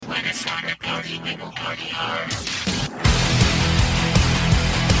wanna party, we will party hard.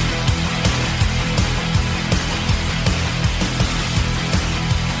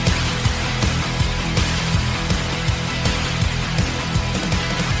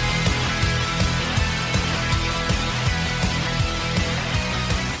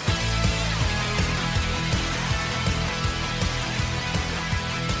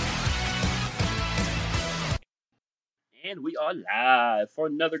 And we are live for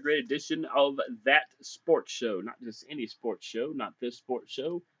another great edition of That Sports Show. Not just any sports show, not this sports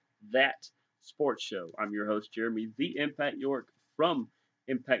show, That Sports Show. I'm your host, Jeremy, the Impact York from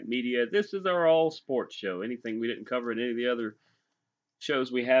Impact Media. This is our all sports show. Anything we didn't cover in any of the other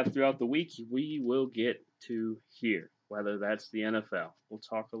shows we have throughout the week, we will get to here. Whether that's the NFL, we'll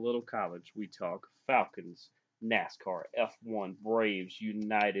talk a little college, we talk Falcons, NASCAR, F1, Braves,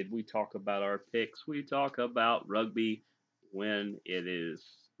 United. We talk about our picks. We talk about rugby when it is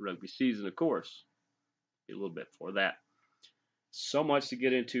rugby season, of course. A little bit before that. So much to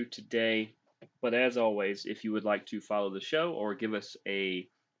get into today. But as always, if you would like to follow the show or give us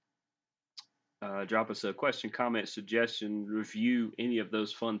drop us a question, comment, suggestion, review, any of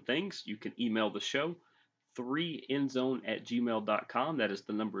those fun things, you can email the show 3endzone@gmail.com. That is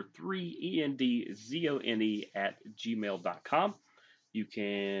the number 3endzone @gmail.com. You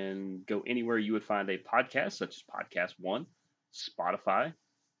can go anywhere you would find a podcast, such as Podcast One, Spotify,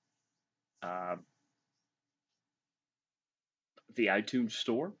 the iTunes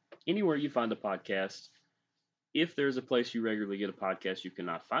Store, anywhere you find a podcast. If there's a place you regularly get a podcast you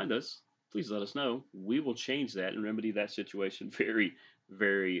cannot find us, please let us know. We will change that and remedy that situation very,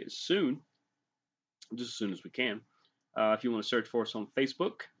 very soon, just as soon as we can. If you want to search for us on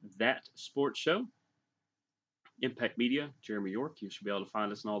Facebook, That Sports Show, Impact Media, Jeremy York, you should be able to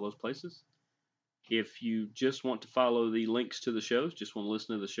find us in all those places. If you just want to follow the links to the shows, just want to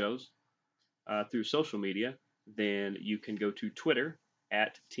listen to the shows through social media, then you can go to Twitter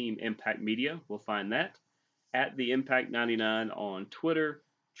at Team Impact Media. We'll find that. At the Impact 99 on Twitter,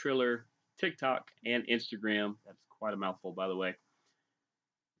 Triller, TikTok, and Instagram. That's quite a mouthful, by the way.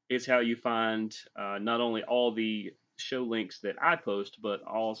 It's how you find not only all the show links that I post, but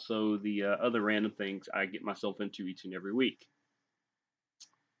also the other random things I get myself into each and every week,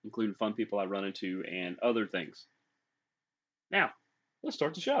 including fun people I run into and other things. Now, let's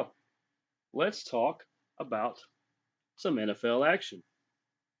start the show. Let's talk about some NFL action.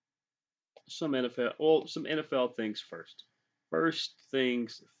 Some NFL things first. First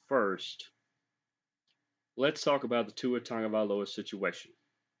things first. Let's talk about the Tua Tagovailoa situation.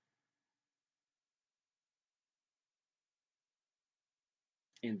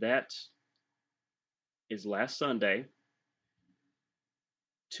 And that is last Sunday.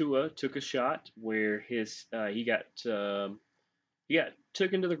 Tua took a shot where he got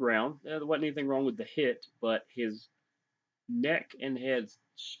took into the ground. There wasn't anything wrong with the hit, but his neck and head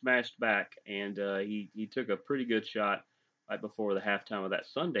smashed back, and he took a pretty good shot right before the halftime of that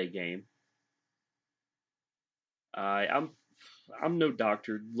Sunday game. I'm no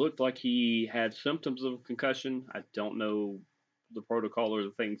doctor. Looked like he had symptoms of concussion. I don't know the protocol or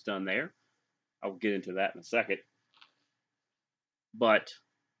the things done there. I'll get into that in a second. But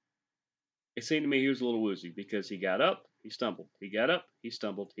it seemed to me he was a little woozy because he got up, he stumbled. He got up, he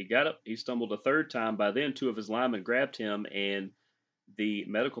stumbled. He got up, he stumbled a third time. By then, two of his linemen grabbed him, and the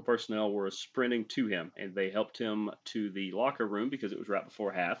medical personnel were sprinting to him, and they helped him to the locker room because it was right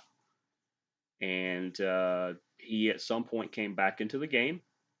before half. And he at some point came back into the game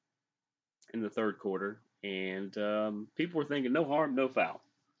in the third quarter, and people were thinking no harm, no foul.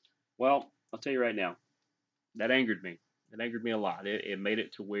 Well, I'll tell you right now, that angered me. It angered me a lot. It made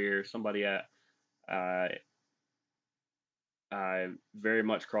it to where somebody I very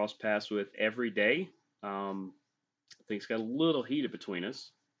much cross paths with every day. Things got a little heated between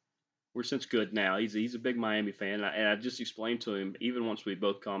us. We're since good now. He's a big Miami fan, and I just explained to him, even once we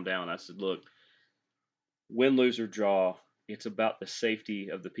both calmed down, I said, look, win, lose, or draw, it's about the safety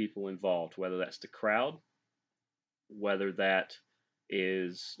of the people involved, whether that's the crowd, whether that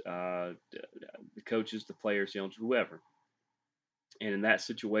is the coaches, the players, the owners, whoever. And in that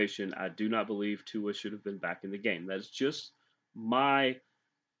situation, I do not believe Tua should have been back in the game. That is just my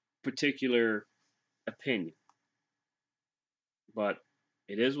particular opinion. But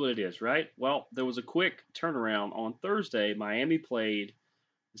it is what it is, right? Well, there was a quick turnaround on Thursday. Miami played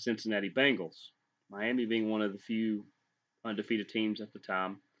the Cincinnati Bengals. Miami being one of the few undefeated teams at the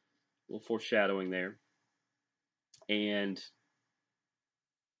time. A little foreshadowing there. And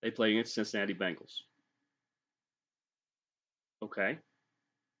they played against Cincinnati Bengals. Okay.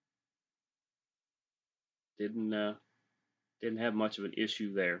 Didn't have much of an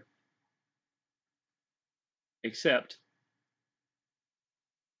issue there. except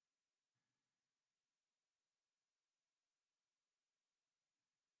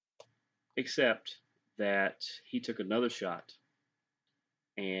except that he took another shot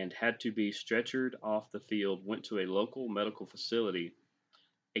and had to be stretchered off the field, went to a local medical facility,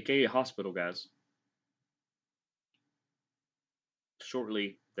 aka hospital, guys,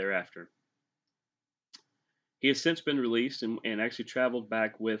 shortly thereafter. He has since been released and actually traveled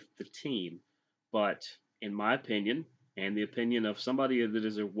back with the team. But in my opinion, and the opinion of somebody that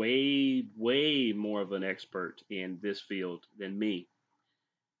is a way, way more of an expert in this field than me,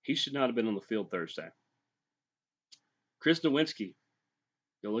 he should not have been on the field Thursday. Chris Nowinski,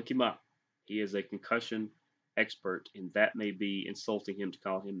 go look him up. He is a concussion expert, and that may be insulting him to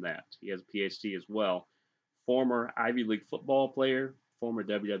call him that. He has a PhD as well. Former Ivy League football player, former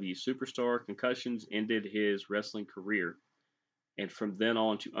WWE superstar. Concussions ended his wrestling career. And from then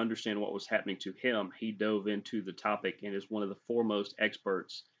on, to understand what was happening to him, he dove into the topic and is one of the foremost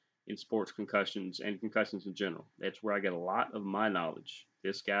experts in sports concussions and concussions in general. That's where I get a lot of my knowledge.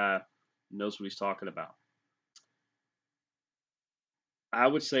 This guy knows what he's talking about. I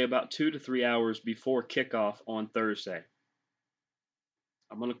would say about 2 to 3 hours before kickoff on Thursday,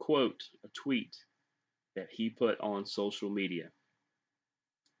 I'm going to quote a tweet that he put on social media.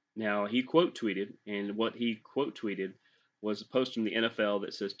 Now, he quote tweeted, and what he quote tweeted was a post from the NFL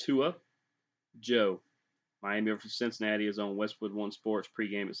that says, Tua, Joe, Miami versus Cincinnati is on Westwood One Sports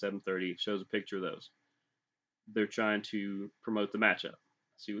pregame at 7:30. Shows a picture of those. They're trying to promote the matchup.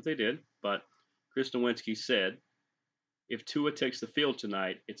 See what they did. But Chris Nowinski said, if Tua takes the field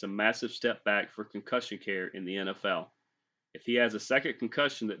tonight, it's a massive step back for concussion care in the NFL. If he has a second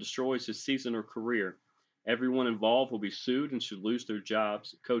concussion that destroys his season or career, everyone involved will be sued and should lose their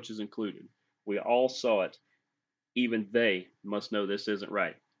jobs, coaches included. We all saw it. Even they must know this isn't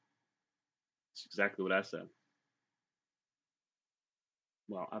right. It's exactly what I said.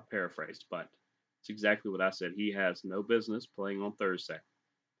 Well, I paraphrased, but it's exactly what I said. He has no business playing on Thursday.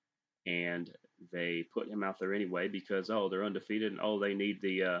 And they put him out there anyway because they're undefeated and they need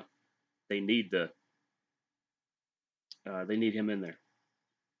they need him in there.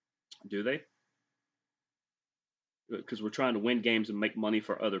 Do they? Because we're trying to win games and make money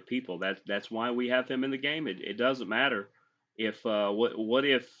for other people. That's why we have him in the game. It doesn't matter if what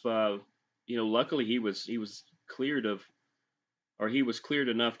if luckily he was cleared of, or he was cleared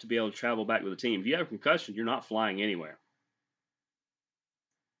enough to be able to travel back with the team. If you have a concussion, you're not flying anywhere.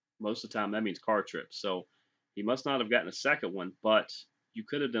 Most of the time, that means car trips. So he must not have gotten a second one, but you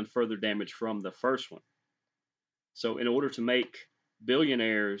could have done further damage from the first one. So in order to make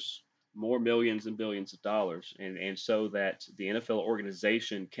billionaires more millions and billions of dollars, and so that the NFL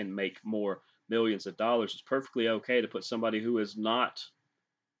organization can make more millions of dollars, it's perfectly okay to put somebody who is not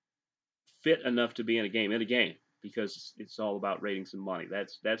fit enough to be in a game because it's all about ratings and money.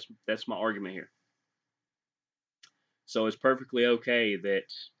 That's my argument here. So it's perfectly okay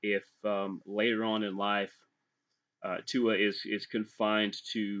that if later on in life Tua is confined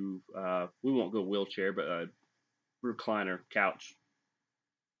to we won't go wheelchair, but a recliner couch,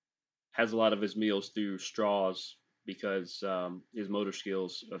 has a lot of his meals through straws because his motor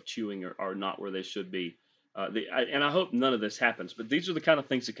skills of chewing are not where they should be. And I hope none of this happens, but these are the kind of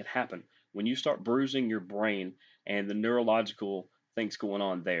things that can happen when you start bruising your brain and the neurological things going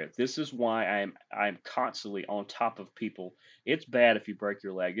on there. This is why I'm constantly on top of people. It's bad if you break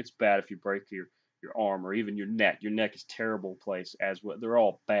your leg. It's bad if you break your arm or even your neck. Your neck is a terrible place as well. They're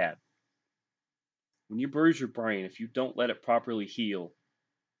all bad. When you bruise your brain, if you don't let it properly heal,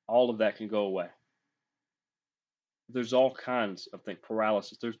 all of that can go away. There's all kinds of things,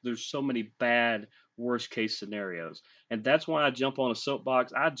 paralysis. There's so many bad worst case scenarios, and that's why I jump on a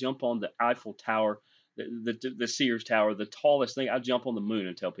soapbox. I jump on the Eiffel Tower, the Sears Tower, the tallest thing. I jump on the moon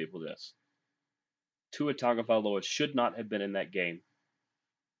and tell people this. Tua Tagovailoa should not have been in that game,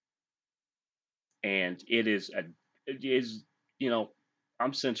 and it is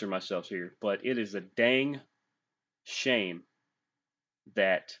I'm censoring myself here, but it is a dang shame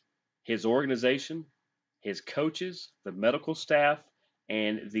that his organization, his coaches, the medical staff,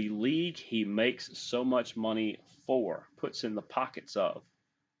 and the league he makes so much money for, puts in the pockets of,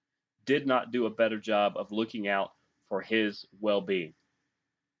 did not do a better job of looking out for his well being.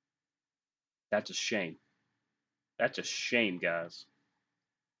 That's a shame. That's a shame, guys.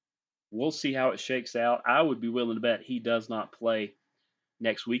 We'll see how it shakes out. I would be willing to bet he does not play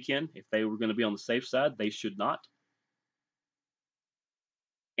next weekend. If they were going to be on the safe side, they should not.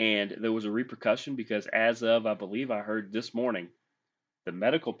 And there was a repercussion because, as of, I believe I heard this morning, the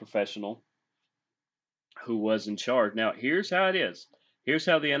medical professional who was in charge. Now, here's how it is. Here's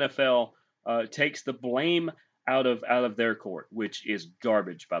how the NFL takes the blame out of their court, which is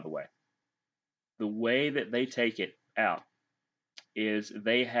garbage, by the way. The way that they take it out is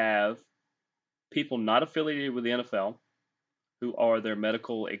they have people not affiliated with the NFL who are their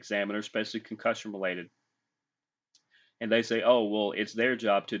medical examiners, especially concussion related, and they say, "Oh, well, it's their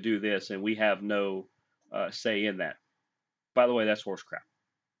job to do this, and we have no say in that." By the way, that's horse crap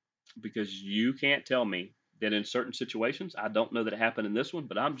because you can't tell me that in certain situations, I don't know that it happened in this one,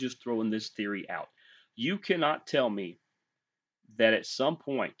 but I'm just throwing this theory out. You cannot tell me that at some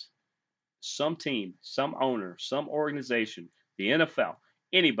point, some team, some owner, some organization, the NFL,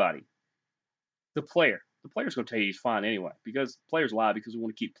 anybody, the player's going to tell you he's fine anyway because players lie because they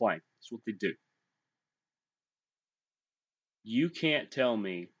want to keep playing. That's what they do. You can't tell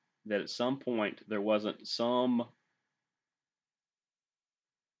me that at some point there wasn't some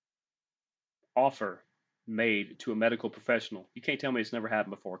offer made to a medical professional. You can't tell me it's never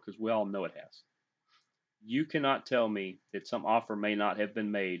happened before because we all know it has. You cannot tell me that some offer may not have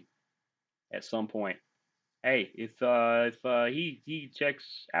been made at some point. Hey, if he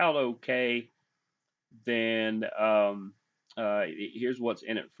checks out okay, then here's what's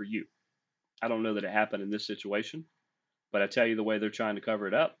in it for you. I don't know that it happened in this situation, but I tell you the way they're trying to cover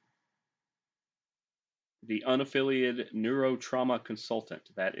it up. The unaffiliated neurotrauma consultant,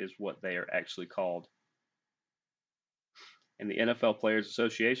 that is what they are actually called. And the NFL Players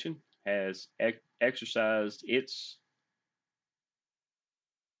Association has exercised its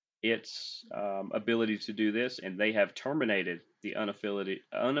ability to do this, and they have terminated the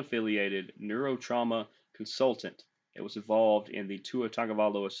unaffiliated neurotrauma consultant that was involved in the Tua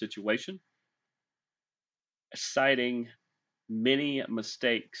Tagovailoa situation, citing many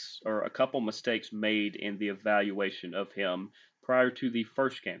mistakes or a couple mistakes made in the evaluation of him prior to the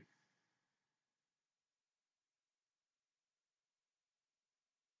first game.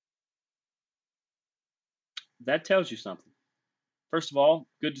 That tells you something. First of all,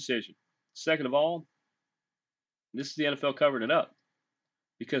 good decision. Second of all, this is the NFL covering it up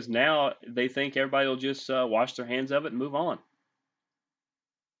because now they think everybody will just wash their hands of it and move on.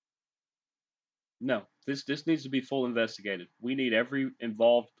 No, this needs to be full investigated. We need every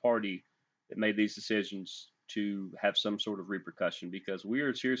involved party that made these decisions to have some sort of repercussion because we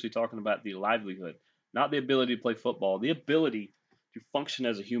are seriously talking about the livelihood, not the ability to play football. The ability to function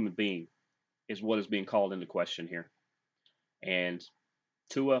as a human being is what is being called into question here. And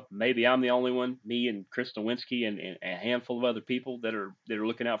Tua, maybe I'm the only one, me and Chris Nowinski and a handful of other people that are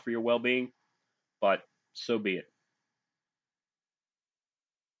looking out for your well being, but so be it.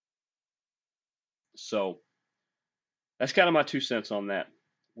 So that's kind of my 2 cents on that.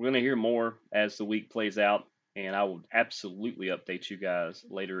 We're going to hear more as the week plays out, and I will absolutely update you guys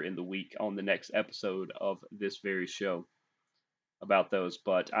later in the week on the next episode of this very show about those.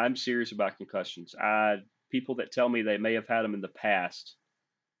 But I'm serious about concussions. People that tell me they may have had them in the past,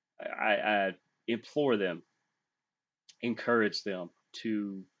 I implore them, encourage them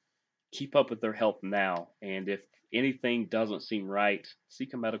to keep up with their health now. And if anything doesn't seem right,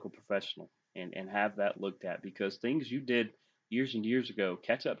 seek a medical professional and have that looked at because things you did years and years ago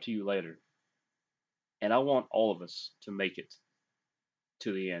catch up to you later. And I want all of us to make it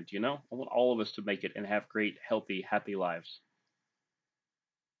to the end, you know? I want all of us to make it and have great, healthy, happy lives.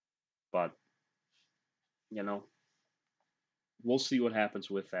 But, you know, we'll see what happens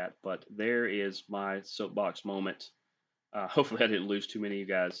with that. But there is my soapbox moment. Hopefully, I didn't lose too many of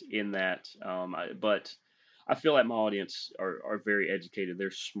you guys in that. But I feel like my audience are very educated.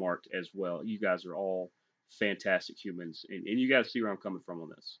 They're smart as well. You guys are all fantastic humans, and you guys see where I'm coming from on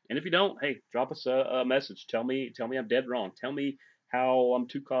this. And if you don't, hey, drop us a message. Tell me I'm dead wrong. Tell me how I'm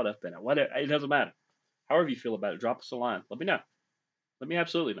too caught up in it. Whatever, it doesn't matter. However you feel about it, drop us a line. Let me know. Let me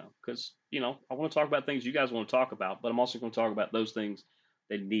absolutely know because I want to talk about things you guys want to talk about, but I'm also going to talk about those things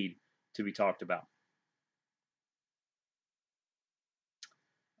that need to be talked about.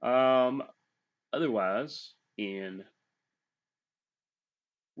 Um, Otherwise, in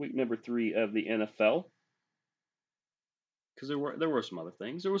week number 3 of the NFL, because there were some other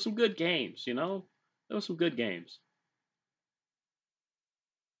things. There were some good games, There were some good games.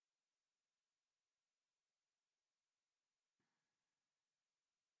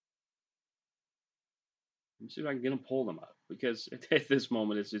 Let me see if I can get them pull them up because at this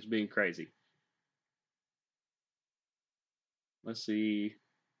moment it's being crazy. Let's see,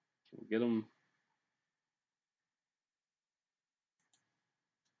 can we get them?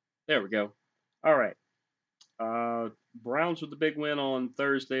 There we go. All right. Browns with the big win on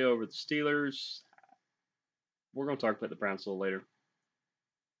Thursday over the Steelers. We're going to talk about the Browns a little later.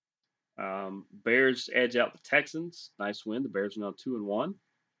 Bears edge out the Texans. Nice win. The Bears are now 2-1,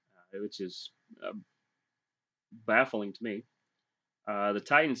 which is baffling to me. The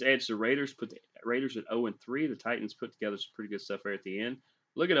Titans edged the Raiders, put the Raiders at 0-3. The Titans put together some pretty good stuff right at the end.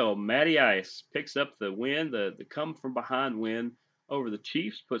 Look at old Matty Ice picks up the win, the come from behind win over the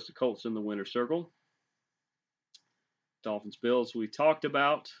Chiefs, puts the Colts in the winner's circle. Dolphins Bills we talked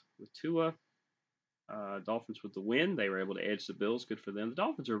about with Tua. Dolphins with the win. They were able to edge the Bills. Good for them. The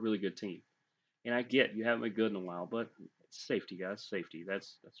Dolphins are a really good team. And I get you haven't been good in a while, but it's safety, guys. Safety.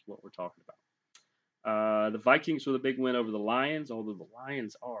 That's what we're talking about. The Vikings with a big win over the Lions, although the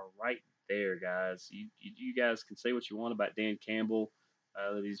Lions are right there, guys. You guys can say what you want about Dan Campbell.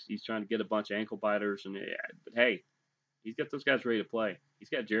 That he's trying to get a bunch of ankle biters, but hey, he's got those guys ready to play. He's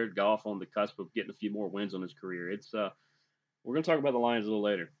got Jared Goff on the cusp of getting a few more wins on his career. We're going to talk about the Lions a little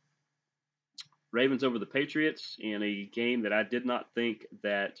later. Ravens over the Patriots in a game that I did not think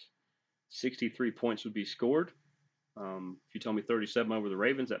that 63 points would be scored. If you tell me 37 over the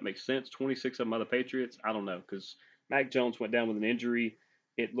Ravens, that makes sense. 26 of them by the Patriots, I don't know, because Mac Jones went down with an injury.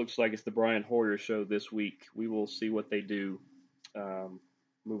 It looks like it's the Brian Hoyer show this week. We will see what they do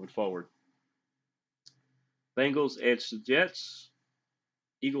moving forward. Bengals edge the Jets.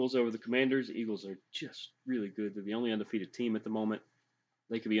 Eagles over the Commanders. Eagles are just really good. They're the only undefeated team at the moment.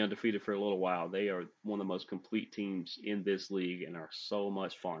 They could be undefeated for a little while. They are one of the most complete teams in this league and are so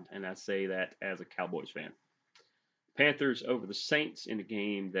much fun. And I say that as a Cowboys fan. Panthers over the Saints in a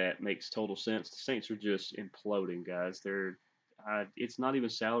game that makes total sense. The Saints are just imploding, guys. It's not even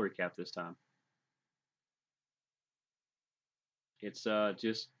salary cap this time. It's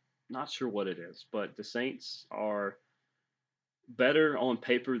just not sure what it is, but the Saints are better on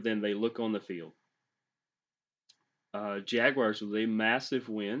paper than they look on the field. Jaguars with a massive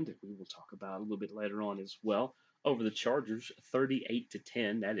win that we will talk about a little bit later on as well over the Chargers,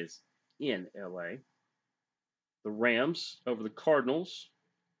 38-10. That is in LA. The Rams over the Cardinals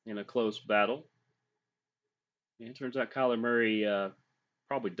in a close battle. And it turns out Kyler Murray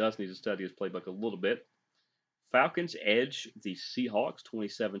probably does need to study his playbook a little bit. Falcons edge the Seahawks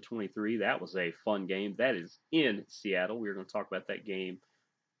 27-23. That was a fun game. That is in Seattle. We're going to talk about that game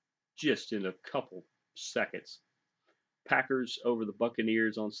just in a couple seconds. Packers over the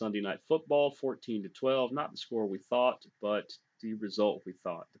Buccaneers on Sunday Night Football, 14-12. Not the score we thought, but the result we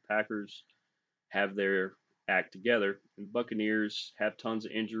thought. The Packers have their act together, and the Buccaneers have tons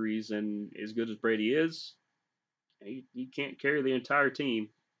of injuries, and as good as Brady is, he can't carry the entire team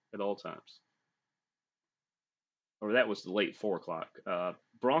at all times. Or that was the late 4 o'clock.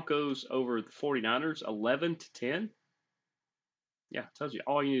 Broncos over the 49ers, 11-10. Yeah, tells you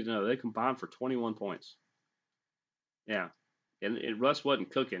all you need to know. They combined for 21 points. Yeah, and Russ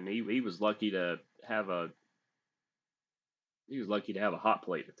wasn't cooking. He was lucky to have a hot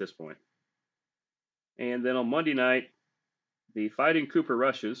plate at this point. And then on Monday night, the Fighting Cooper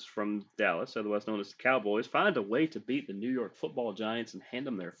Rushes from Dallas, otherwise known as the Cowboys, find a way to beat the New York Football Giants and hand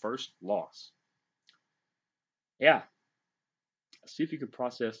them their first loss. Yeah, see if you can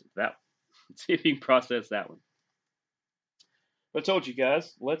process that. See if you can process that one. But I told you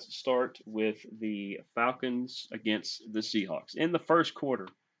guys, let's start with the Falcons against the Seahawks. In the first quarter,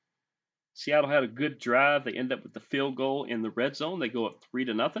 Seattle had a good drive. They end up with the field goal in the red zone. They go up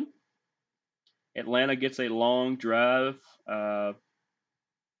 3-0. Atlanta gets a long drive.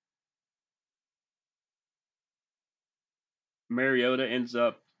 Mariota ends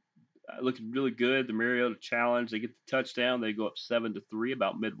up looking really good. The Mariota challenge. They get the touchdown. They go up 7-3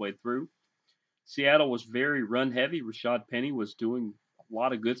 about midway through. Seattle was very run heavy. Rashad Penny was doing a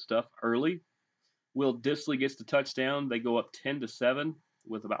lot of good stuff early. Will Dissly gets the touchdown. They go up 10-7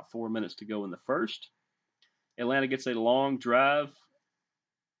 with about 4 minutes to go in the first. Atlanta gets a long drive,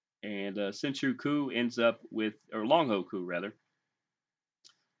 and Sinchu Koo ends up with, or Longho Koo rather,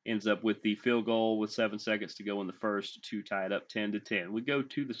 ends up with the field goal with 7 seconds to go in the first to tie it up 10-10. We go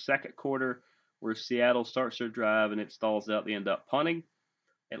to the second quarter where Seattle starts their drive and it stalls out. They end up punting.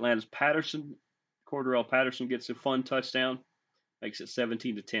 Atlanta's Cordarrelle Patterson gets a fun touchdown, makes it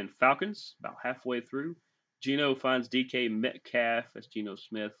 17-10 Falcons about halfway through. Geno finds DK Metcalf, that's Geno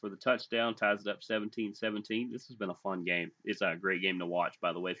Smith, for the touchdown, ties it up 17-17. This has been a fun game. It's a great game to watch,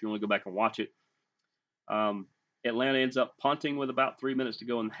 by the way, if you want to go back and watch it. Atlanta ends up punting with about 3 minutes to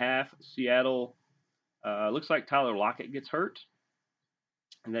go in the half. Seattle, looks like Tyler Lockett gets hurt,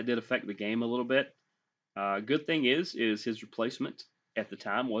 and that did affect the game a little bit. Good thing is his replacement at the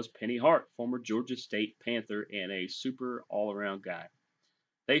time was Penny Hart, former Georgia State Panther and a super all-around guy.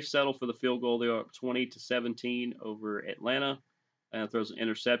 They settle for the field goal. They are up 20-17 over Atlanta. And throws an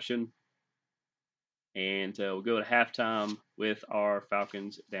interception. And we'll go to halftime with our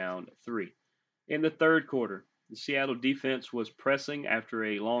Falcons down 3. In the third quarter, the Seattle defense was pressing after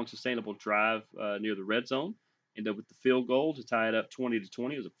a long, sustainable drive near the red zone. Ended up with the field goal to tie it up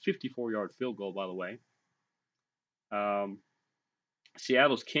 20-20. It was a 54-yard field goal, by the way. Um,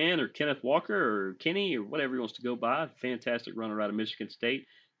 Seattle's Ken or Kenneth Walker or Kenny or whatever he wants to go by, fantastic runner out of Michigan State.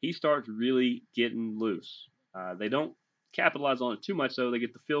 He starts really getting loose. They don't capitalize on it too much, though. They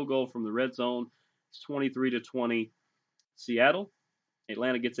get the field goal from the red zone. It's 23-20 Seattle.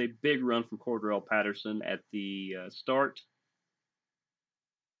 Atlanta gets a big run from Cordell Patterson at the start.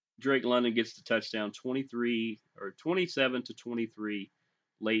 Drake London gets the touchdown, 27-23,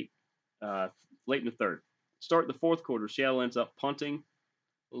 late in the third. Start the fourth quarter. Seattle ends up punting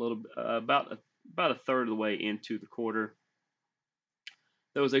a little about a third of the way into the quarter.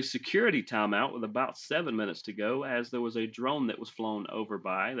 There was a security timeout with about 7 minutes to go, as there was a drone that was flown over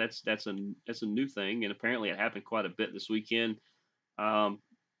by. That's a new thing, and apparently it happened quite a bit this weekend. A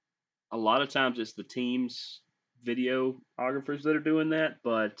lot of times it's the team's videographers that are doing that,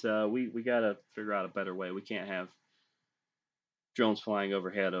 but we got to figure out a better way. We can't have drones flying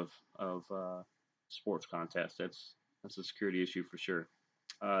overhead of sports contests. That's a security issue for sure.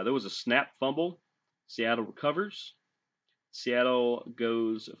 There was a snap fumble. Seattle recovers. Seattle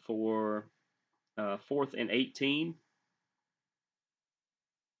goes for 4th and 18.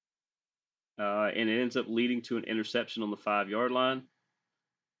 And it ends up leading to an interception on the 5-yard line.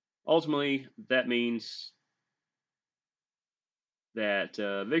 Ultimately, that means that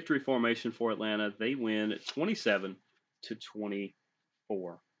victory formation for Atlanta. They win 27-24.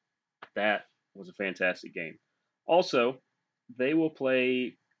 That was a fantastic game. Also, they will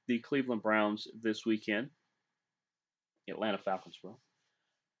play the Cleveland Browns this weekend. Atlanta Falcons will.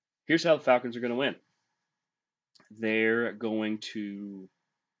 Here's how the Falcons are going to win. They're going to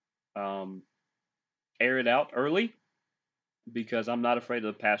air it out early because I'm not afraid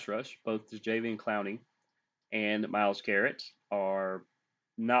of the pass rush. Both Javian Clowney and Myles Garrett are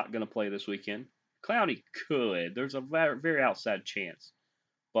not going to play this weekend. Clowney could. There's a very, very outside chance.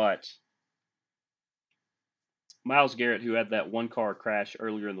 But Myles Garrett, who had that one-car crash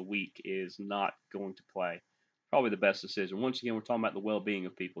earlier in the week, is not going to play. Probably the best decision. Once again, we're talking about the well-being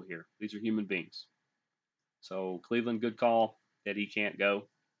of people here. These are human beings. So Cleveland, good call that he can't go.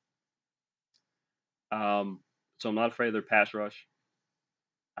 So I'm not afraid of their pass rush.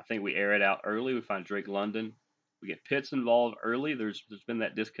 I think we air it out early. We find Drake London. We get Pitts involved early. There's been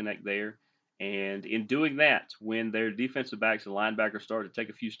that disconnect there. And in doing that, when their defensive backs and linebackers start to take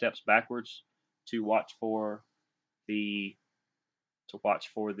a few steps backwards to watch for the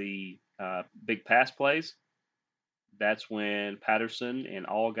big pass plays, that's when Patterson and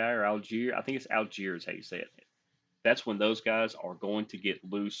Algier, I think it's Algier is how you say it. That's when those guys are going to get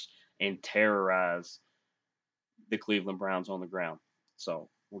loose and terrorize the Cleveland Browns on the ground. So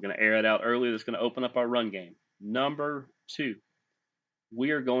we're going to air it out early. That's going to open up our run game. Number 2,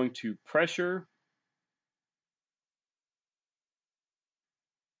 we are going to pressure.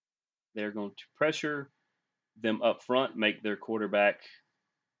 They're going to pressure them up front, make their quarterback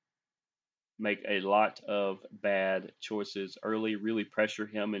make a lot of bad choices early, really pressure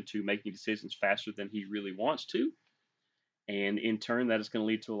him into making decisions faster than he really wants to. And in turn, that is going to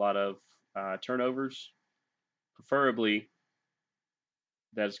lead to a lot of turnovers. Preferably,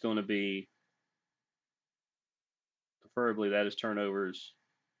 that is turnovers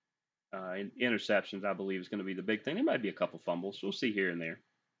and interceptions, I believe, is going to be the big thing. There might be a couple fumbles. We'll see here and there.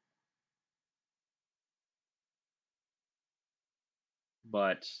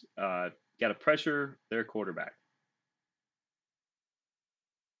 But got to pressure their quarterback.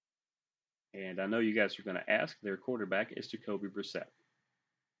 And I know you guys are going to ask, their quarterback is Jacoby Brissett.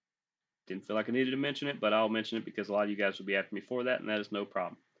 Didn't feel like I needed to mention it, but I'll mention it because a lot of you guys will be after me for that, and that is no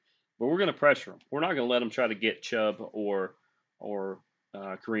problem. But we're going to pressure them. We're not going to let them try to get Chubb or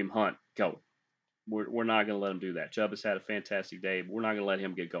Kareem Hunt going. We're not going to let them do that. Chubb has had a fantastic day, but we're not going to let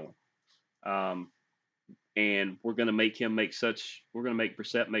him get going. And we're going to make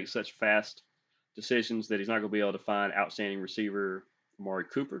Brissett make such fast decisions that he's not going to be able to find outstanding receiver Amari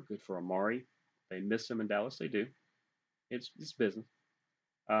Cooper. Good for Amari. They miss him in Dallas. They do. It's business.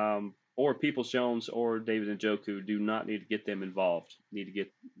 Or Peoples-Jones or David Njoku do not need to get them involved. Need to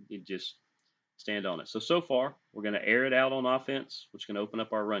just stand on it. So far, we're going to air it out on offense, which can open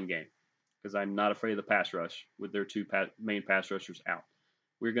up our run game because I'm not afraid of the pass rush with their two main pass rushers out.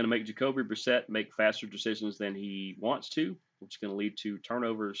 We're going to make Jacoby Brissett make faster decisions than he wants to, which is going to lead to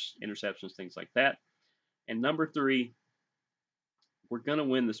turnovers, interceptions, things like that. And number 3, we're going to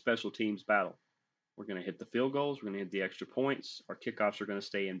win the special teams battle. We're going to hit the field goals. We're going to hit the extra points. Our kickoffs are going to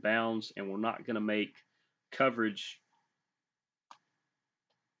stay in bounds, and we're not going to make coverage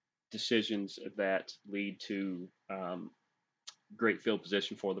decisions that lead to great field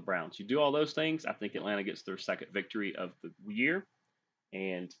position for the Browns. You do all those things, I think Atlanta gets their second victory of the year,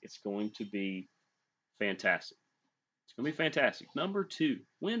 and it's going to be fantastic. It's going to be fantastic. Number two,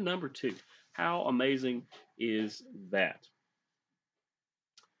 win number two. How amazing is that?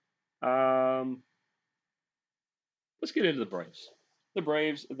 Let's get into the Braves. The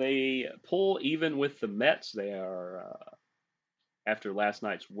Braves, they pull even with the Mets. They are, after last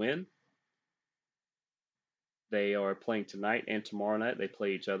night's win, they are playing tonight and tomorrow night. They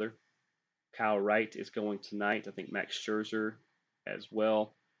play each other. Kyle Wright is going tonight. I think Max Scherzer as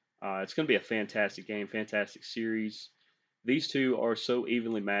well. It's going to be a fantastic game, fantastic series. These two are so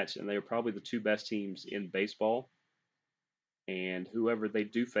evenly matched, and they are probably the two best teams in baseball. And whoever they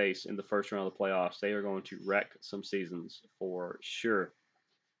do face in the first round of the playoffs, they are going to wreck some seasons for sure.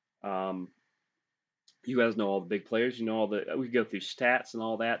 You guys know all the big players. You know all the we go through stats and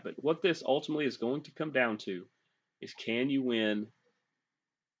all that. But what this ultimately is going to come down to is, can you win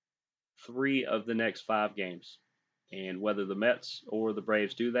 3 of the next 5 games? And whether the Mets or the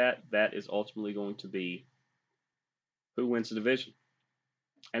Braves do that, that is ultimately going to be who wins the division.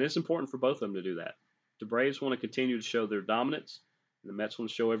 And it's important for both of them to do that. The Braves want to continue to show their dominance, and the Mets want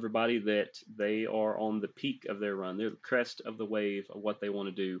to show everybody that they are on the peak of their run. They're the crest of the wave of what they want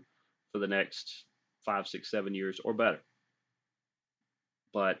to do for the next 5, 6, 7 years or better.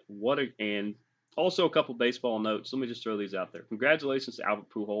 But and also a couple baseball notes. Let me just throw these out there. Congratulations to Albert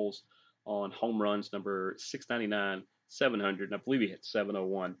Pujols on home runs number 699, 700, and I believe he hit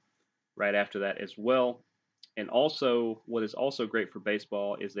 701 right after that as well. And also, what is also great for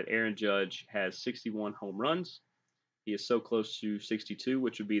baseball is that Aaron Judge has 61 home runs. He is so close to 62,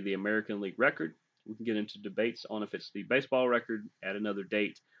 which would be the American League record. We can get into debates on if it's the baseball record at another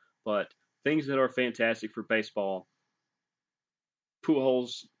date. But things that are fantastic for baseball: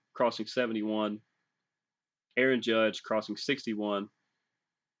 Pujols crossing 71, Aaron Judge crossing 61,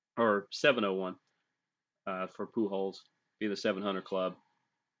 or 701 for Pujols, be the 700 club,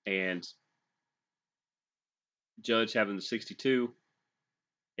 and Judge having the 62.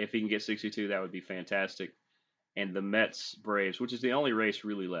 If he can get 62, that would be fantastic. And the Mets Braves, which is the only race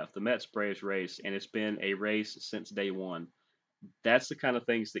really left, the Mets Braves race, and it's been a race since day one. That's the kind of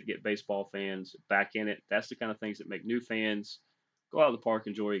things that get baseball fans back in it. That's the kind of things that make new fans go out to the park,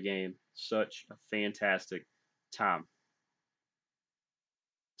 enjoy a game. Such a fantastic time.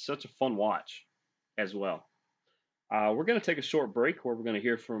 Such a fun watch as well. We're going to take a short break where we're going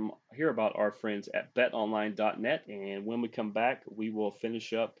to hear about our friends at betonline.net, and when we come back, we will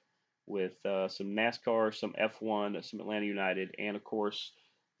finish up with some NASCAR, some F1, some Atlanta United, and of course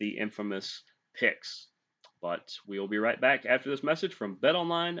the infamous picks. But we will be right back after this message from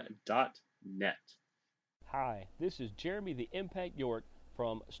betonline.net. Hi, this is Jeremy the Impact York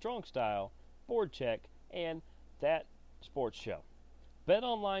from Strong Style, Board Check, and That Sports Show.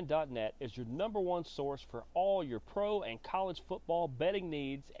 BetOnline.net is your number one source for all your pro and college football betting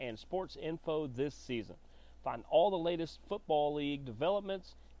needs and sports info this season. Find all the latest football league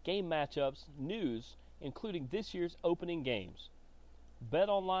developments, game matchups, news, including this year's opening games.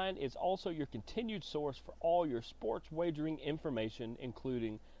 BetOnline is also your continued source for all your sports wagering information,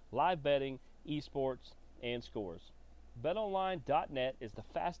 including live betting, esports, and scores. BetOnline.net is the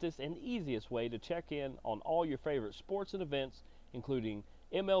fastest and easiest way to check in on all your favorite sports and events, including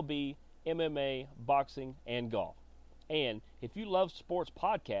MLB, MMA, boxing, and golf. And if you love sports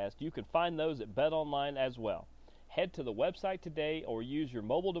podcasts, you can find those at BetOnline as well. Head to the website today or use your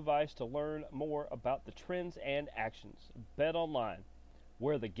mobile device to learn more about the trends and actions. BetOnline,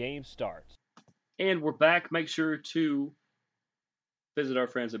 where the game starts. And we're back. Make sure to visit our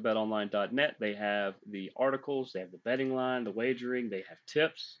friends at betonline.net. They have the articles, they have the betting line, the wagering, they have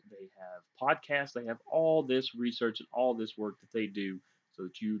tips, they have podcasts, they have all this research and all this work that they do so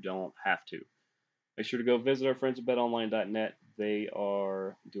that you don't have to. Make sure to go visit our friends at betonline.net. They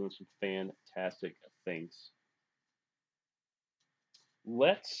are doing some fantastic things.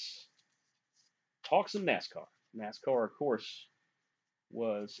 Let's talk some NASCAR. NASCAR, of course,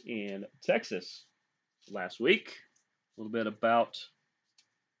 was in Texas last week. A little bit about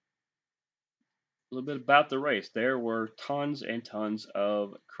the race. There were tons and tons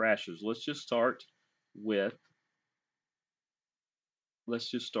of crashes. Let's just start with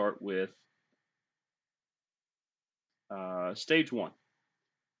stage one.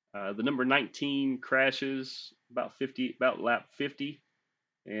 The number 19 crashes about lap 50,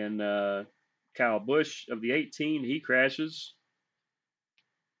 and Kyle Busch of the 18, he crashes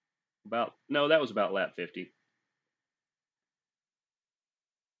that was about lap 50.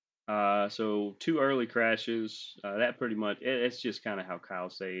 So 2 early crashes. That pretty much, it's just kind of how Kyle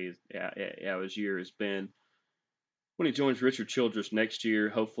says, how his year has been. when he joins Richard Childress next year,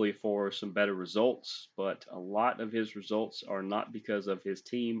 hopefully for some better results. But a lot of his results are not because of his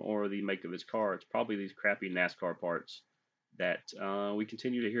team or the make of his car. It's probably these crappy NASCAR parts that we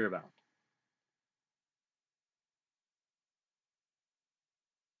continue to hear about.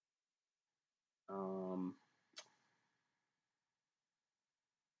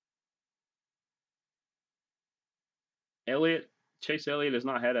 Elliott, Chase Elliott has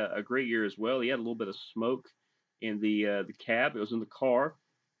not had a great year as well. He had a little bit of smoke in the cab. It was in the car,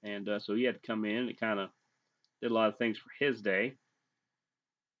 and so he had to come in. It kind of did a lot of things for his day.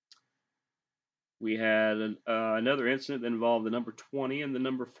 We had another incident that involved the number 20 and the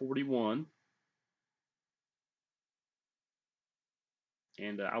number 41.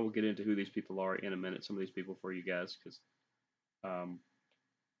 And I will get into who these people are in a minute, some of these people for you guys, because I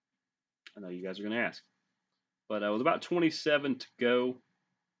know you guys are going to ask. But with about 27 to go,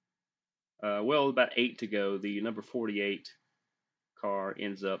 about 8 to go, the number 48 car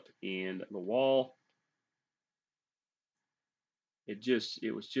ends up in the wall. It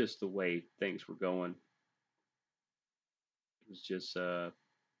was just the way things were going. It was just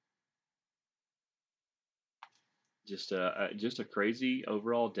a crazy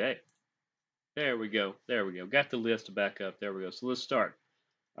overall day. There we go. Got the list back up. There we go. So let's start.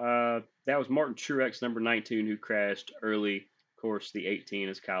 That was Martin Truex, number 19, who crashed early. Of course, the 18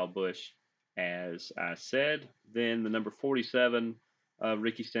 is Kyle Busch, as I said. Then the number 47,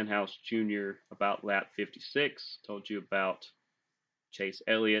 Ricky Stenhouse Jr., about lap 56. Told you about Chase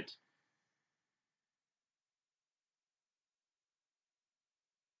Elliott.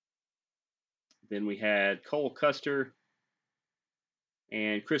 Then we had Cole Custer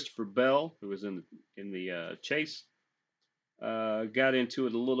and Christopher Bell, who was in the chase. Got into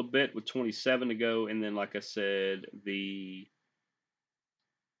it a little bit with 27 to go, and then, like I said, the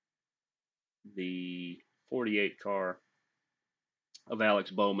 48 car of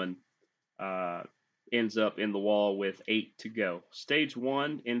Alex Bowman ends up in the wall with 8 to go. Stage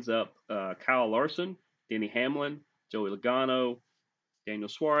 1 ends up Kyle Larson, Denny Hamlin, Joey Logano, Daniel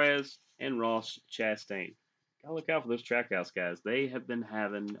Suarez, and Ross Chastain. Gotta look out for those Trackhouse guys. They have been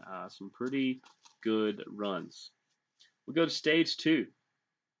having some pretty good runs. We go to stage 2.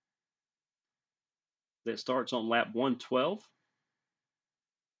 That starts on lap 112.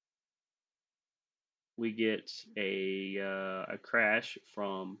 We get a crash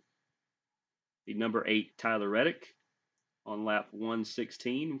from the number 8 Tyler Reddick on lap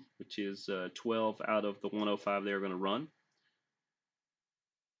 116, which is 12 out of the 105 they're going to run.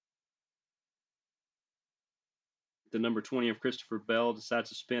 The number 20 of Christopher Bell decides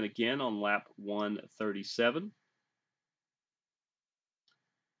to spin again on lap 137.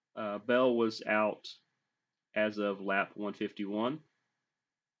 Bell was out as of lap 151.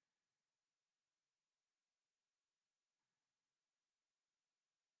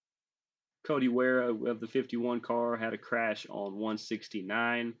 Cody Ware of the 51 car had a crash on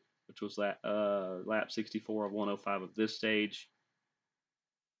 169, which was lap 64 of 105 of this stage.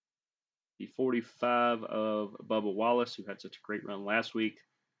 The 45 of Bubba Wallace, who had such a great run last week.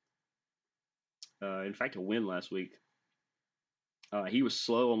 In fact, a win last week. He was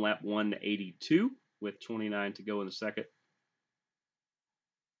slow on lap 182 with 29 to go in the second.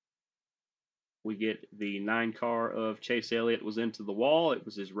 We get the 9 car of Chase Elliott was into the wall. It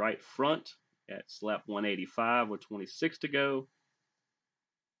was his right front at lap 185 with 26 to go.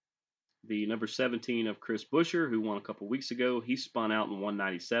 The number 17 of Chris Buescher, who won a couple weeks ago, he spun out in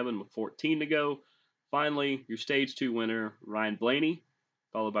 197 with 14 to go. Finally, your stage 2 winner, Ryan Blaney,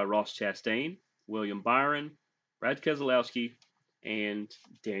 followed by Ross Chastain, William Byron, Brad Keselowski, and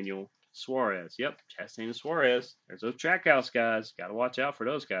Daniel Suarez. Yep, Chastain and Suarez. There's those Trackhouse guys. Got to watch out for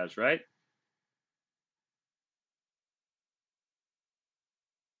those guys, right?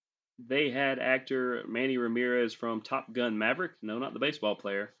 They had actor Manny Ramirez from Top Gun Maverick. No, not the baseball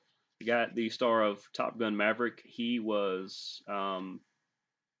player. Got the star of Top Gun Maverick. He was down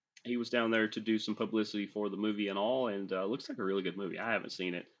there to do some publicity for the movie and all, and looks like a really good movie. I haven't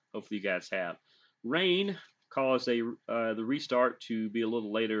seen it. Hopefully you guys have. Rain caused the restart to be a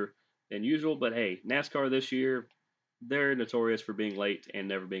little later than usual, but hey, NASCAR this year, they're notorious for being late and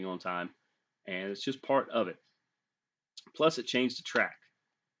never being on time, and it's just part of it. Plus, it changed the track.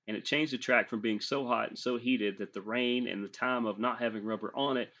 And it changed the track from being so hot and so heated that the rain and the time of not having rubber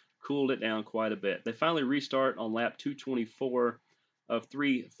on it cooled it down quite a bit. They finally restart on lap 224 of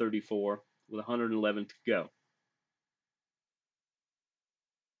 334 with 111 to go.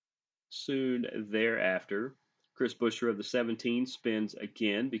 Soon thereafter, Chris Buescher of the 17 spins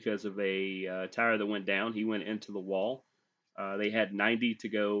again because of a tire that went down. He went into the wall. They had 90 to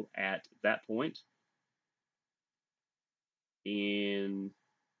go at that point. And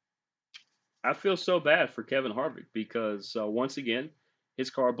I feel so bad for Kevin Harvick because once again, his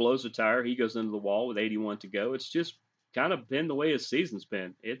car blows a tire. He goes into the wall with 81 to go. It's just kind of been the way his season's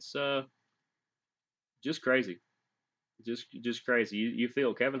been. It's just crazy. Just crazy. You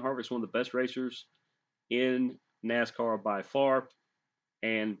feel Kevin Harvick's one of the best racers in NASCAR by far,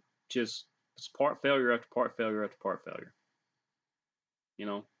 and just it's part failure after part failure after part failure. You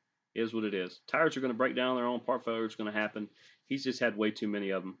know, is what it is. Tires are going to break down their own. Part failure is going to happen. He's just had way too many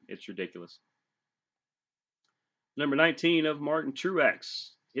of them. It's ridiculous. Number 19 of Martin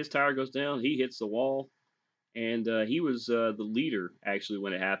Truex. His tire goes down. He hits the wall, and he was the leader actually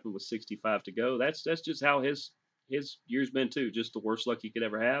when it happened with 65 to go. That's just how his year's been too. Just the worst luck you could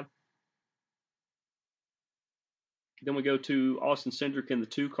ever have. Then we go to Austin Cindric in the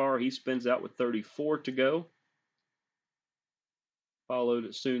 2 car. He spins out with 34 to go.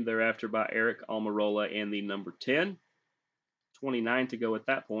 Followed soon thereafter by Eric Almirola in the number 10. 29 to go at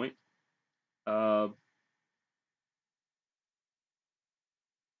that point. And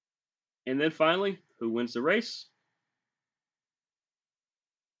then finally, who wins the race?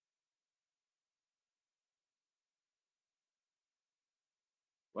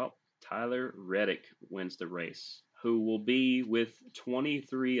 Well, Tyler Reddick wins the race, who will be with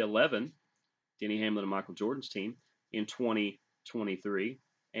 2311, Denny Hamlin and Michael Jordan's team, in 2023.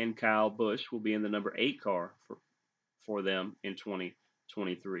 And Kyle Busch will be in the number 8 car for them in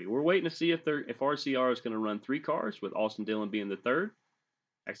 2023. We're waiting to see if RCR is going to run 3 cars, with Austin Dillon being the third,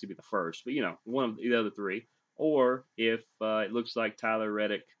 actually be the first, but one of the other 3, or if it looks like Tyler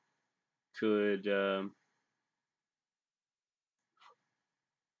Reddick could.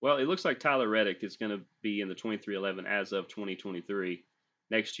 Well, it looks like Tyler Reddick is going to be in the 2311 as of 2023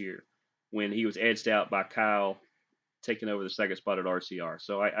 next year, when he was edged out by Kyle taking over the second spot at RCR.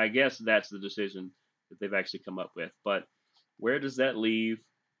 So I guess that's the decision that they've actually come up with. But where does that leave?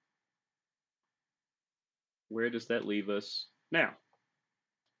 Where does that leave us now?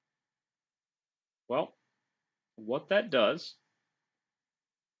 Well, what that does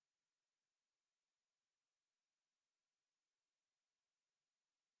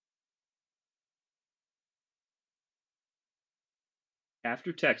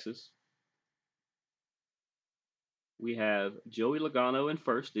after Texas, we have Joey Logano in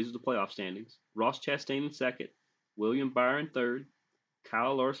first. These are the playoff standings. Ross Chastain in second. William Byron third.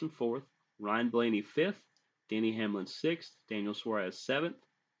 Kyle Larson fourth. Ryan Blaney fifth. Denny Hamlin sixth. Daniel Suarez seventh.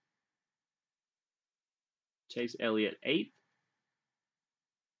 Chase Elliott eighth.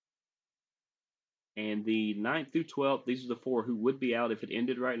 And the 9th through 12th, these are the 4 who would be out if it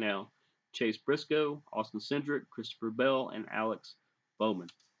ended right now. Chase Briscoe, Austin Cindric, Christopher Bell, and Alex Bowman.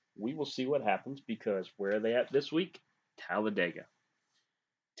 We will see what happens, because where are they at this week? Talladega.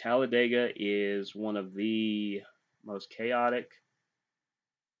 Talladega is one of the most chaotic,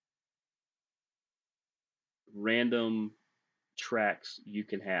 random tracks you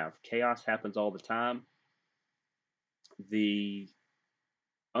can have. Chaos happens all the time. The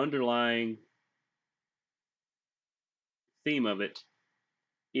underlying theme of it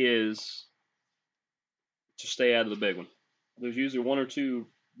is to stay out of the big one. There's usually 1 or 2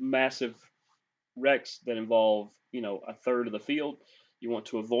 massive wrecks that involve, a third of the field. You want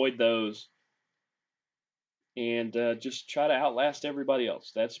to avoid those and just try to outlast everybody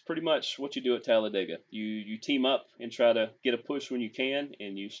else. That's pretty much what you do at Talladega. You team up and try to get a push when you can,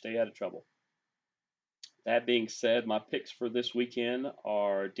 and you stay out of trouble. That being said, my picks for this weekend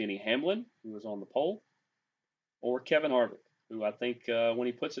are Denny Hamlin, who is on the pole, or Kevin Harvick, who I think when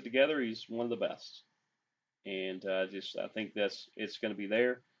he puts it together, he's one of the best. And I think it's going to be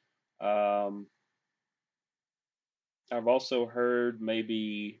there. I've also heard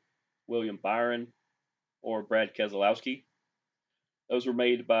maybe William Byron or Brad Keselowski. Those were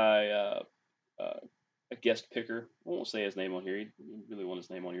made by a guest picker. I won't say his name on here. He really want his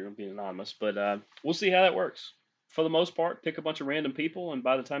name on here. It'll be anonymous, but we'll see how that works. For the most part, pick a bunch of random people, and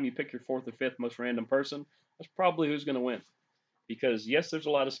by the time you pick your 4th or 5th most random person, that's probably who's going to win. Because yes, there's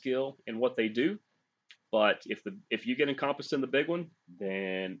a lot of skill in what they do, but if you get encompassed in the big one,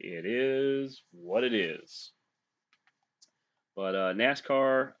 then it is what it is. But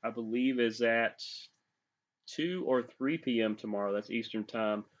NASCAR, I believe, is at 2 or 3 p.m. tomorrow. That's Eastern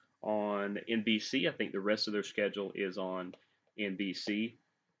time on NBC. I think the rest of their schedule is on NBC.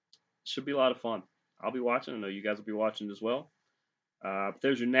 Should be a lot of fun. I'll be watching. I know you guys will be watching as well. But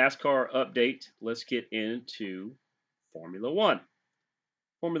there's your NASCAR update. Let's get into Formula One.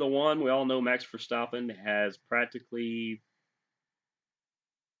 Formula One, we all know Max Verstappen has practically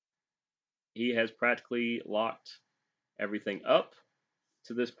locked everything up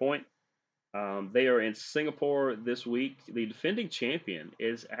to this point. They are in Singapore this week. The defending champion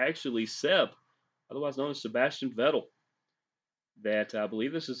is actually Seb, otherwise known as Sebastian Vettel. That I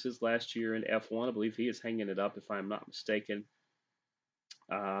believe this is his last year in F1. I believe he is hanging it up, if I'm not mistaken.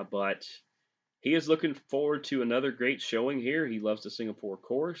 But he is looking forward to another great showing here. He loves the Singapore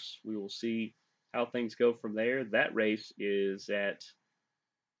course. We will see how things go from there. That race is at,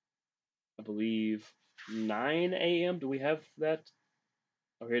 I believe, 9 a.m. Do we have that?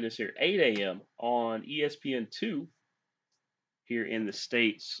 Oh, here it is here. 8 a.m. on ESPN2 here in the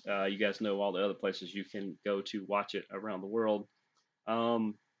States. You guys know all the other places you can go to watch it around the world.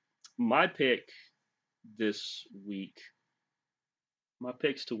 My pick this week, my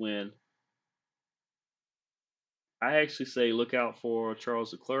picks to win, I actually say look out for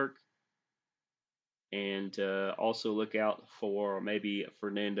Charles Leclerc and also look out for maybe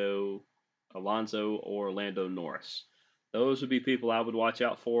Fernando Alonso or Lando Norris. Those would be people I would watch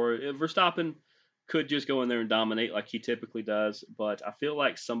out for. Verstappen could just go in there and dominate like he typically does, but I feel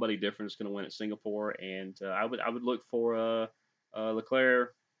like somebody different is going to win at Singapore, and I would look for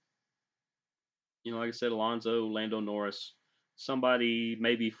Leclerc. Like I said, Alonso, Lando Norris, somebody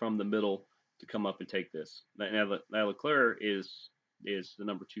maybe from the middle to come up and take this. Now Leclerc is the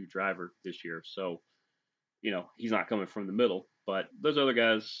number 2 driver this year, so he's not coming from the middle. But those other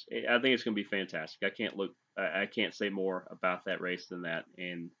guys, I think it's going to be fantastic. I can't say more about that race than that.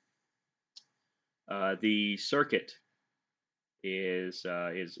 And the circuit is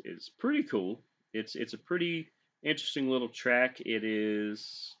pretty cool. It's a pretty interesting little track.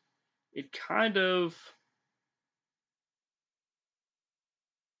 It kind of,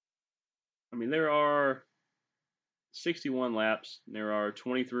 I mean, there are 61 laps. There are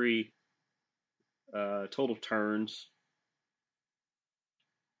 23 total turns.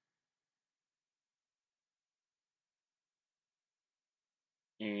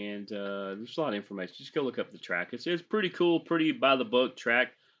 And there's a lot of information. Just go look up the track. It's pretty cool, pretty by the book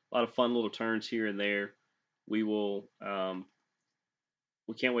track. A lot of fun little turns here and there. We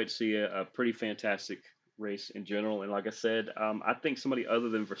can't wait to see a pretty fantastic race in general. And like I said, I think somebody other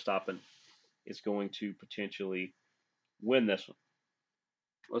than Verstappen is going to potentially win this one.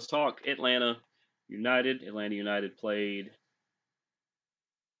 Let's talk Atlanta United. Atlanta United played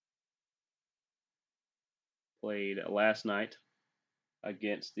last night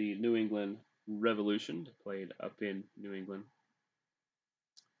against the New England Revolution. Played up in New England.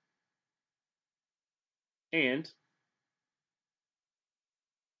 And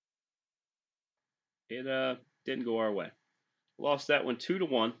it didn't go our way. Lost that one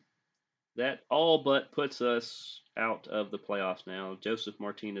 2-1. That all but puts us out of the playoffs now. Joseph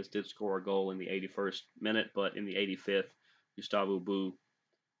Martinez did score a goal in the 81st minute, but in the 85th, Gustavo Bou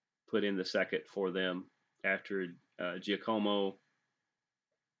put in the second for them after Giacomo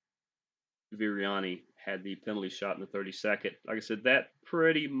Viriani had the penalty shot in the 32nd. Like I said, that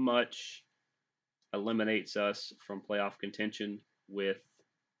pretty much eliminates us from playoff contention with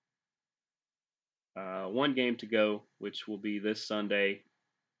one game to go, which will be this Sunday.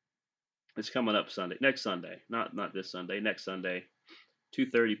 It's coming up Sunday, next Sunday, not this Sunday, next Sunday,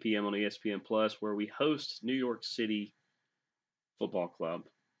 2:30 p.m. on ESPN Plus, where we host New York City Football Club,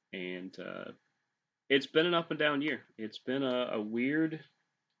 and it's been an up and down year. It's been a weird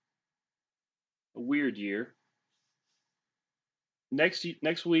year.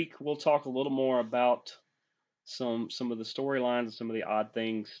 Next week we'll talk a little more about some of the storylines and some of the odd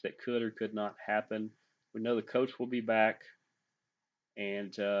things that could or could not happen. We know the coach will be back,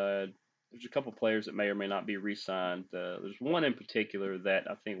 and there's a couple players that may or may not be re-signed. There's one in particular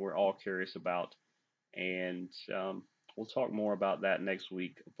that I think we're all curious about, and we'll talk more about that next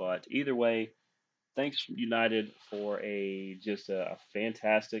week. But either way, thanks United for just a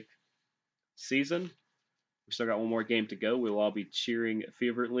fantastic season. We still got one more game to go. We'll all be cheering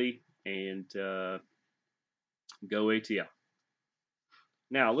fervently, and go ATL.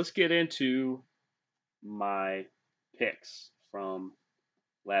 Now let's get into my picks from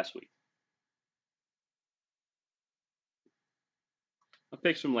last week. My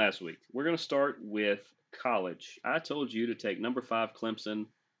picks from last week. We're going to start with college. I told you to take number 5 Clemson,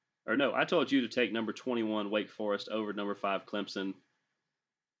 or no, I told you to take number 21 Wake Forest over number 5 Clemson.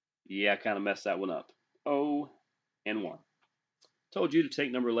 Yeah, I kind of messed that one up. 0-1. Told you to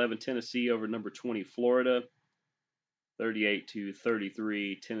take number 11 Tennessee over number 20 Florida.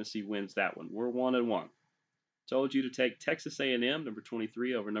 38-33. Tennessee wins that one. We're 1-1. Told you to take Texas A&M number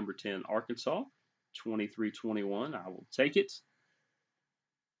 23 over number 10 Arkansas. 23-21. I will take it.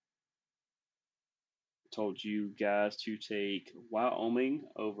 Told you guys to take Wyoming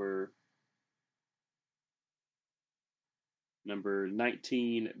over Number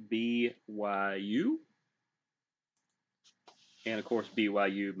 19, BYU. And of course,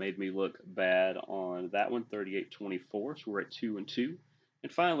 BYU made me look bad on that one, 38-24. So we're at 2-2.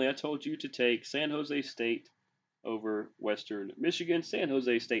 And finally, I told you to take San Jose State over Western Michigan. San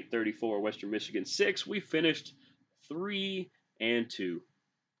Jose State 34, Western Michigan 6. We finished 3-2.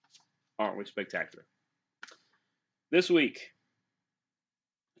 Aren't we spectacular? This week,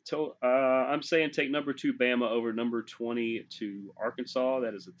 I'm saying take number 2 Bama over number 22 Arkansas.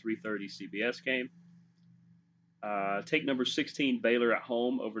 That is a 3:30 CBS game. Take number 16 Baylor at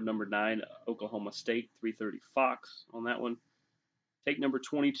home over number 9 Oklahoma State, 3:30 Fox on that one. Take number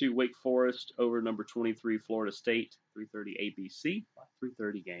 22 Wake Forest over number 23 Florida State, 3:30 ABC.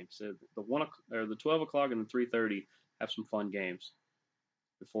 3:30 games. So the 12 o'clock and the 3:30 have some fun games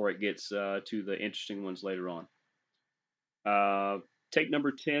before it gets to the interesting ones later on. Take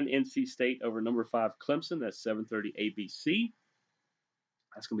number 10 NC State over number 5 Clemson. That's 7:30 ABC.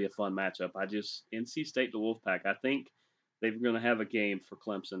 That's going to be a fun matchup. NC State to Wolfpack. I think they're going to have a game for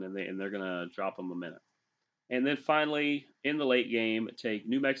Clemson, and they're going to drop them a minute. And then finally, in the late game, take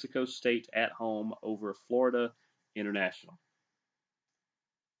New Mexico State at home over Florida International.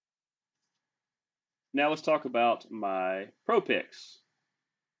 Now let's talk about my pro picks.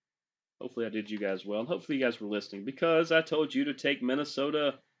 Hopefully I did you guys well, and hopefully you guys were listening, because I told you to take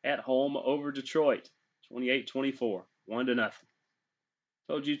Minnesota at home over Detroit, 28-24, 1-0.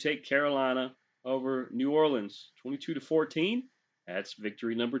 Told you to take Carolina over New Orleans, 22-14. That's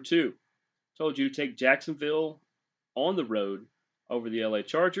victory number 2. Told you to take Jacksonville on the road over the LA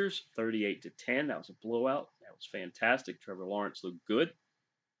Chargers, 38-10. That was a blowout. That was fantastic. Trevor Lawrence looked good.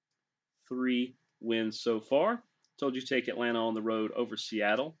 3 wins so far. Told you to take Atlanta on the road over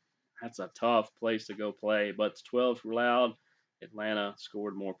Seattle. That's a tough place to go play, but the 12s were loud. Atlanta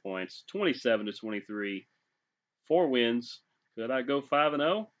scored more points, 27-23. 4 wins. Could I go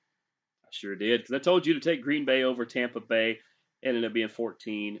 5-0? I sure did, because I told you to take Green Bay over Tampa Bay. It ended up being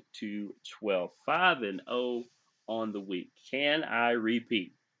 14-12. 5-0 on the week. Can I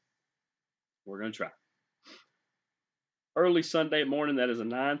repeat? We're going to try. Early Sunday morning, that is a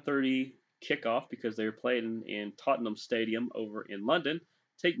 9:30 kickoff because they're playing in Tottenham Stadium over in London.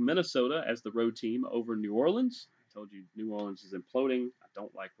 Take Minnesota as the road team over New Orleans. I told you New Orleans is imploding. I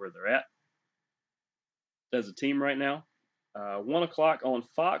don't like where they're at as a team right now. 1 o'clock on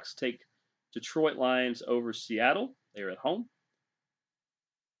Fox, take Detroit Lions over Seattle. They're at home.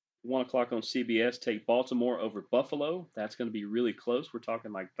 1 o'clock on CBS, take Baltimore over Buffalo. That's going to be really close. We're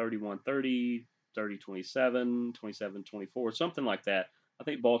talking like 31-30, 30-27, 27-24, something like that. I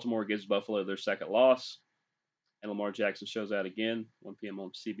think Baltimore gives Buffalo their second loss, and Lamar Jackson shows out again, 1 p.m.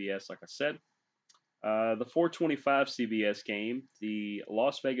 on CBS, like I said. The 4:25 CBS game, the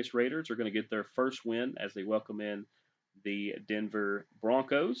Las Vegas Raiders are going to get their first win as they welcome in the Denver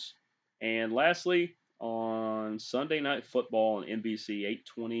Broncos. And lastly, on Sunday Night Football on NBC,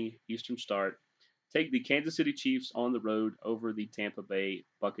 8:20 Eastern start, take the Kansas City Chiefs on the road over the Tampa Bay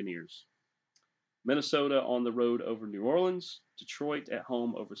Buccaneers. Minnesota on the road over New Orleans, Detroit at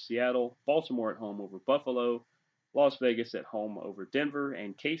home over Seattle, Baltimore at home over Buffalo, Las Vegas at home over Denver,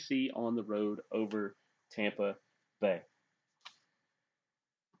 and KC on the road over Tampa Bay.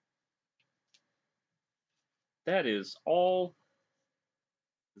 That is all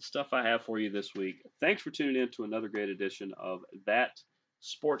the stuff I have for you this week. Thanks for tuning in to another great edition of That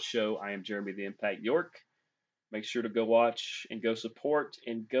Sports Show. I am Jeremy the Impact York. Make sure to go watch and go support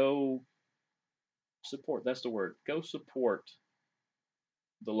and go support. That's the word. Go support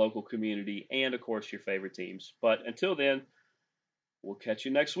the local community and, of course, your favorite teams. But until then, we'll catch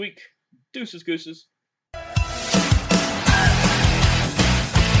you next week. Deuces, gooses.